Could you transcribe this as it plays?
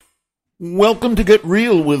Welcome to Get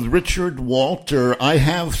Real with Richard Walter. I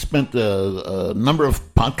have spent a number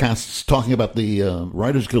of podcasts talking about the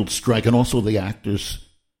Writers Guild strike and also the actors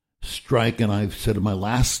strike, and I've said in my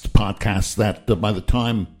last podcast that by the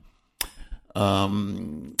time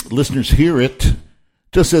listeners hear it,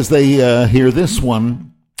 just as they hear this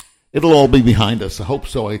one, it'll all be behind us. I hope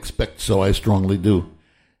so. I expect so. I strongly do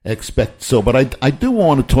expect so. But I do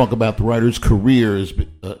want to talk about the writers' careers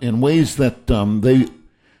in ways that they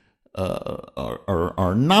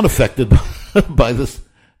are not affected by this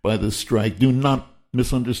strike. Do not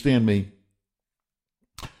misunderstand me.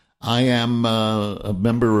 I am a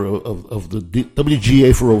member of the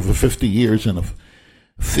WGA for over 50 years and a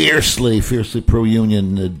fiercely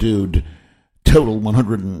pro-union dude. Total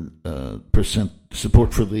 100%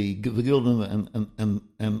 support for the Guild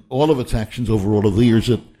and all of its actions over all of the years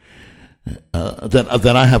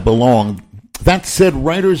that I have belonged. That said,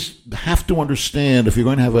 writers have to understand if you're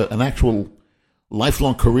going to have an actual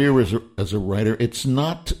lifelong career as a writer, it's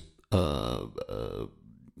not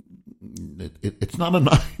it's not a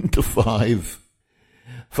 9 to 5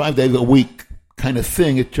 days a week kind of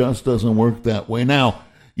thing. It just doesn't work that way. Now,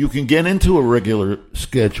 you can get into a regular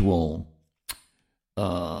schedule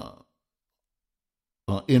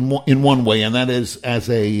in one way, and that is as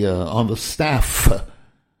a on the staff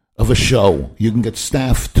of a show. You can get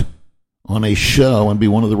staffed on a show and be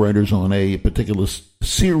one of the writers on a particular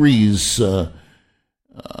series,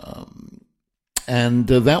 and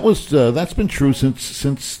that's been true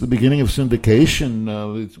since the beginning of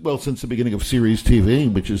syndication. Since the beginning of series TV,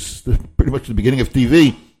 which is pretty much the beginning of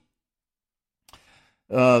TV.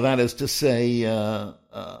 That is to say,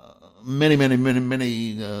 many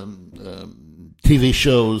TV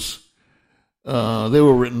shows. They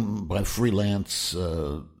were written by freelance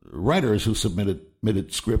writers who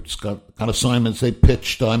submitted scripts, got assignments. They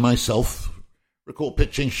pitched. I myself recall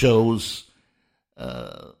pitching shows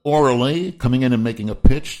orally, coming in and making a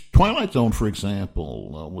pitch. Twilight Zone, for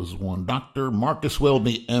example, was one. Dr. Marcus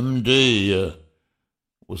Welby, M.D.,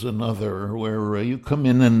 was another, where you come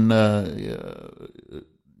in and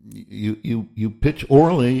you pitch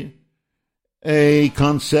orally a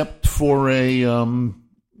concept for an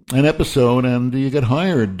episode, and you get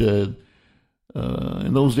hired.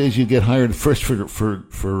 In those days, you get hired first for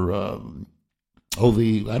I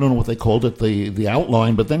don't know what they called it, the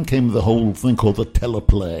outline, but then came the whole thing called the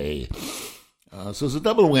teleplay. So it's a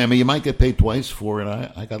double whammy. You might get paid twice for it.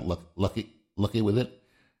 I got lucky with it,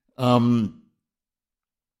 and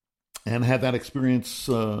had that experience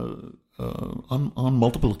on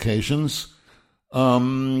multiple occasions.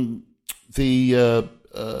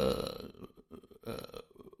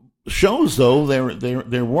 Shows, though,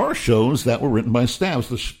 there were shows that were written by staffs.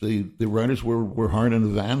 The writers were hired in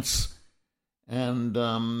advance, and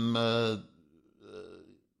there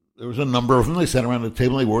was a number of them. They sat around the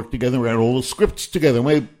table, they worked together, read all the scripts together.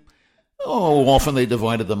 Often they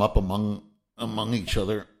divided them up among each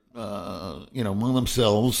other, among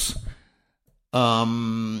themselves.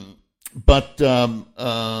 But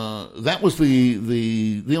that was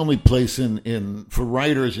the only place for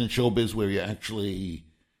writers in showbiz where you actually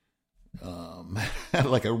had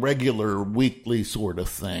like a regular weekly sort of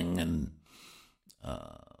thing, and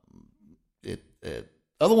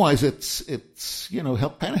otherwise it's kind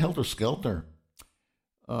of helter skelter.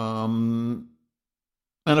 And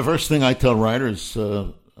the first thing I tell writers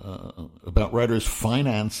about writers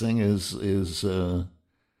financing is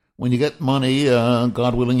when you get money,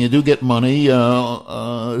 God willing, you do get money.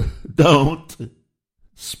 Don't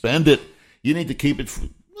spend it. You need to keep it.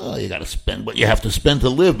 You got to spend what you have to spend to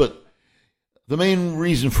live, but the main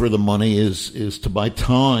reason for the money is to buy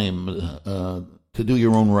time to do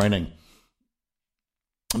your own writing,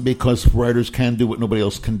 because writers can do what nobody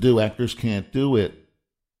else can do. Actors can't do it.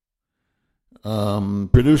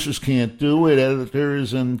 Producers can't do it.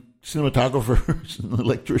 Editors and cinematographers and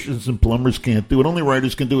electricians and plumbers can't do it. Only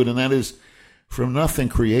writers can do it, and that is from nothing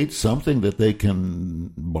create something that they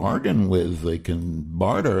can bargain with, they can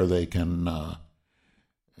barter, they can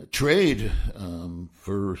trade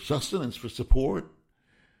for sustenance, for support,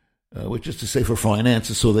 which is to say for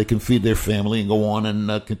finances, so they can feed their family and go on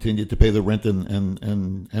and continue to pay the rent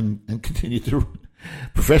and continue to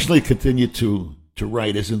professionally continue to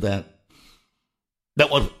write. Isn't that's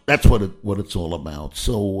what it's all about?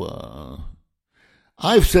 So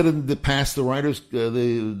I've said in the past, the writers,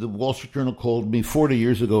 the Wall Street Journal called me 40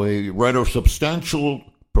 years ago a writer of substantial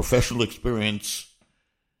professional experience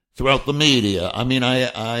throughout the media. I mean,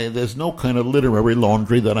 there's no kind of literary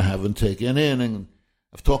laundry that I haven't taken in, and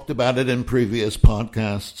I've talked about it in previous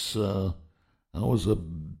podcasts. I was a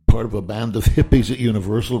part of a band of hippies at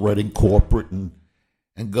Universal, writing corporate and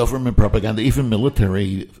and government propaganda, even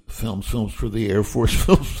military films, films for the Air Force,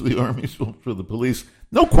 films for the Army, films for the police.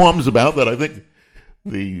 No qualms about that. I think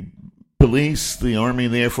the police, the Army,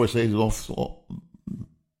 and the Air Force,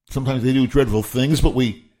 sometimes they do dreadful things, but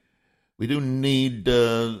we do need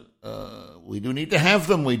to have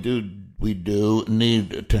them. We do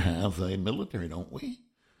need to have a military, don't we?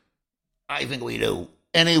 I think we do.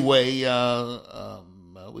 Anyway,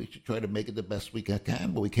 we should try to make it the best we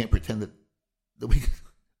can, but we can't pretend that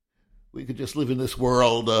we could just live in this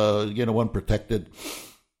world, unprotected.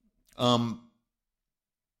 And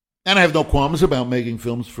I have no qualms about making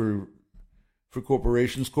films for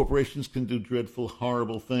corporations. Corporations can do dreadful,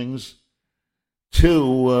 horrible things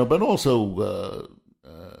too, but also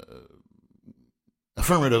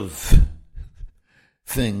affirmative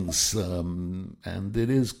things, and it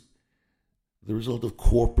is the result of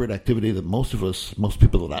corporate activity that most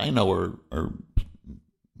people that I know are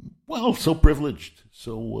so privileged,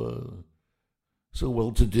 so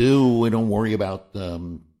well-to-do. We don't worry about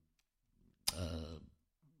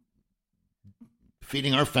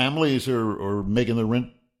feeding our families or making the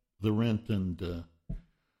rent, and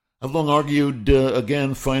I've long argued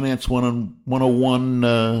again, Finance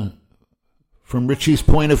 101. From Richie's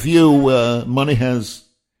point of view, money has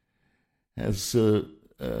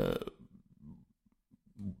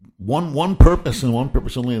one purpose and one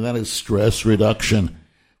purpose only, and that is stress reduction.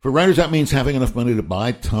 For writers, that means having enough money to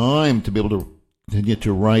buy time to be able to continue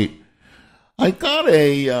to write. I got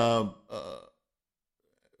an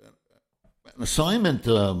assignment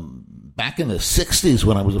back in the 60s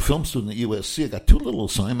when I was a film student at USC. I got 2 little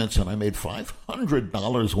assignments, and I made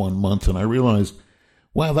 $500 one month, and I realized,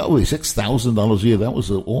 wow, that was $6,000 a year. That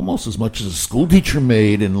was almost as much as a school teacher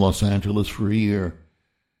made in Los Angeles for a year.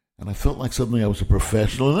 And I felt like suddenly I was a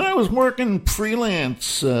professional. And then I was working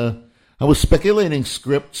freelance. I was speculating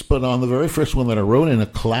scripts, but on the very first one that I wrote in a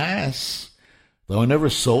class, though I never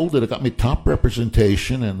sold it, it got me top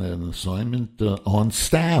representation and an assignment on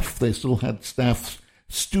staff. They still had staff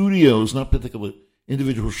studios, not particular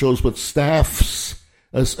individual shows, but staffs.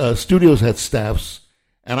 Studios had staffs,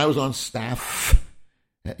 and I was on staff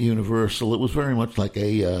at Universal. It was very much like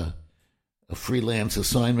a freelance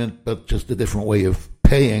assignment, but just a different way of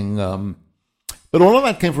paying. But all of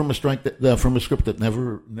that came from a script that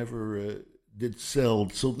never did sell.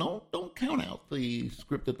 So don't count out the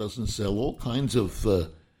script that doesn't sell. All kinds of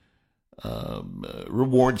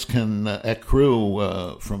rewards can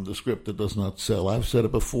accrue from the script that does not sell. I've said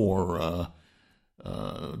it before.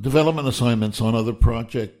 Development assignments on other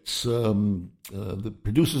projects, the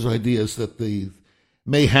producer's ideas that they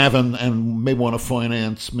may have and may want to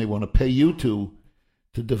finance, may want to pay you to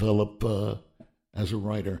develop as a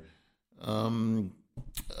writer.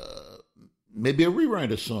 Maybe a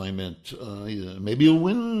rewrite assignment. Maybe you'll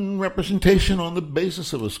win representation on the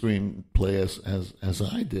basis of a screenplay, as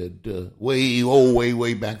I did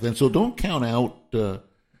way back then. So don't count out the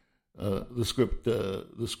script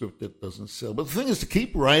that doesn't sell. But the thing is to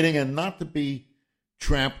keep writing and not to be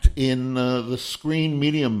trapped in the screen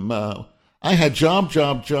medium. I had job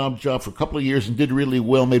for a couple of years and did really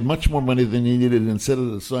well, made much more money than you needed, and set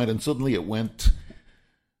it aside, and suddenly it went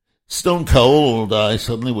stone cold. I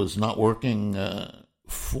suddenly was not working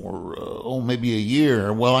for, maybe a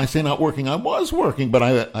year. Well, I say not working. I was working, but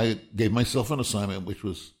I gave myself an assignment, which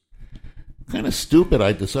was kind of stupid.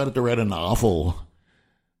 I decided to write a novel.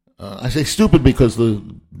 I say stupid because the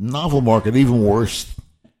novel market, even worse,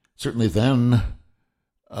 certainly then.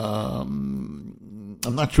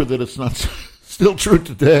 I'm not sure that it's not still true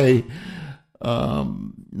today.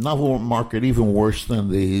 Novel market even worse than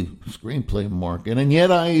the screenplay market, and yet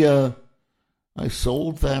I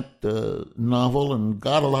sold that novel and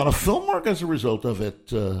got a lot of film work as a result of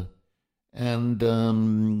it. And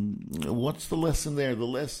what's the lesson there? The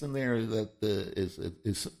lesson there is that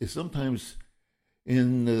is sometimes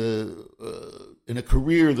in a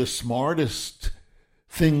career the smartest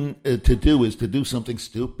thing to do is to do something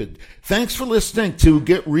stupid. Thanks for listening to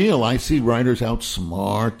Get Real. I see writers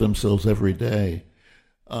outsmart themselves every day.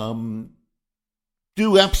 Do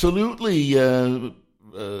absolutely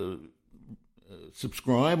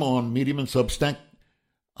subscribe on Medium and Substack.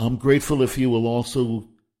 I'm grateful if you will also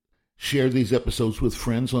share these episodes with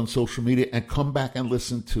friends on social media and come back and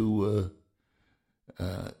listen to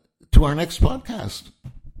our next podcast.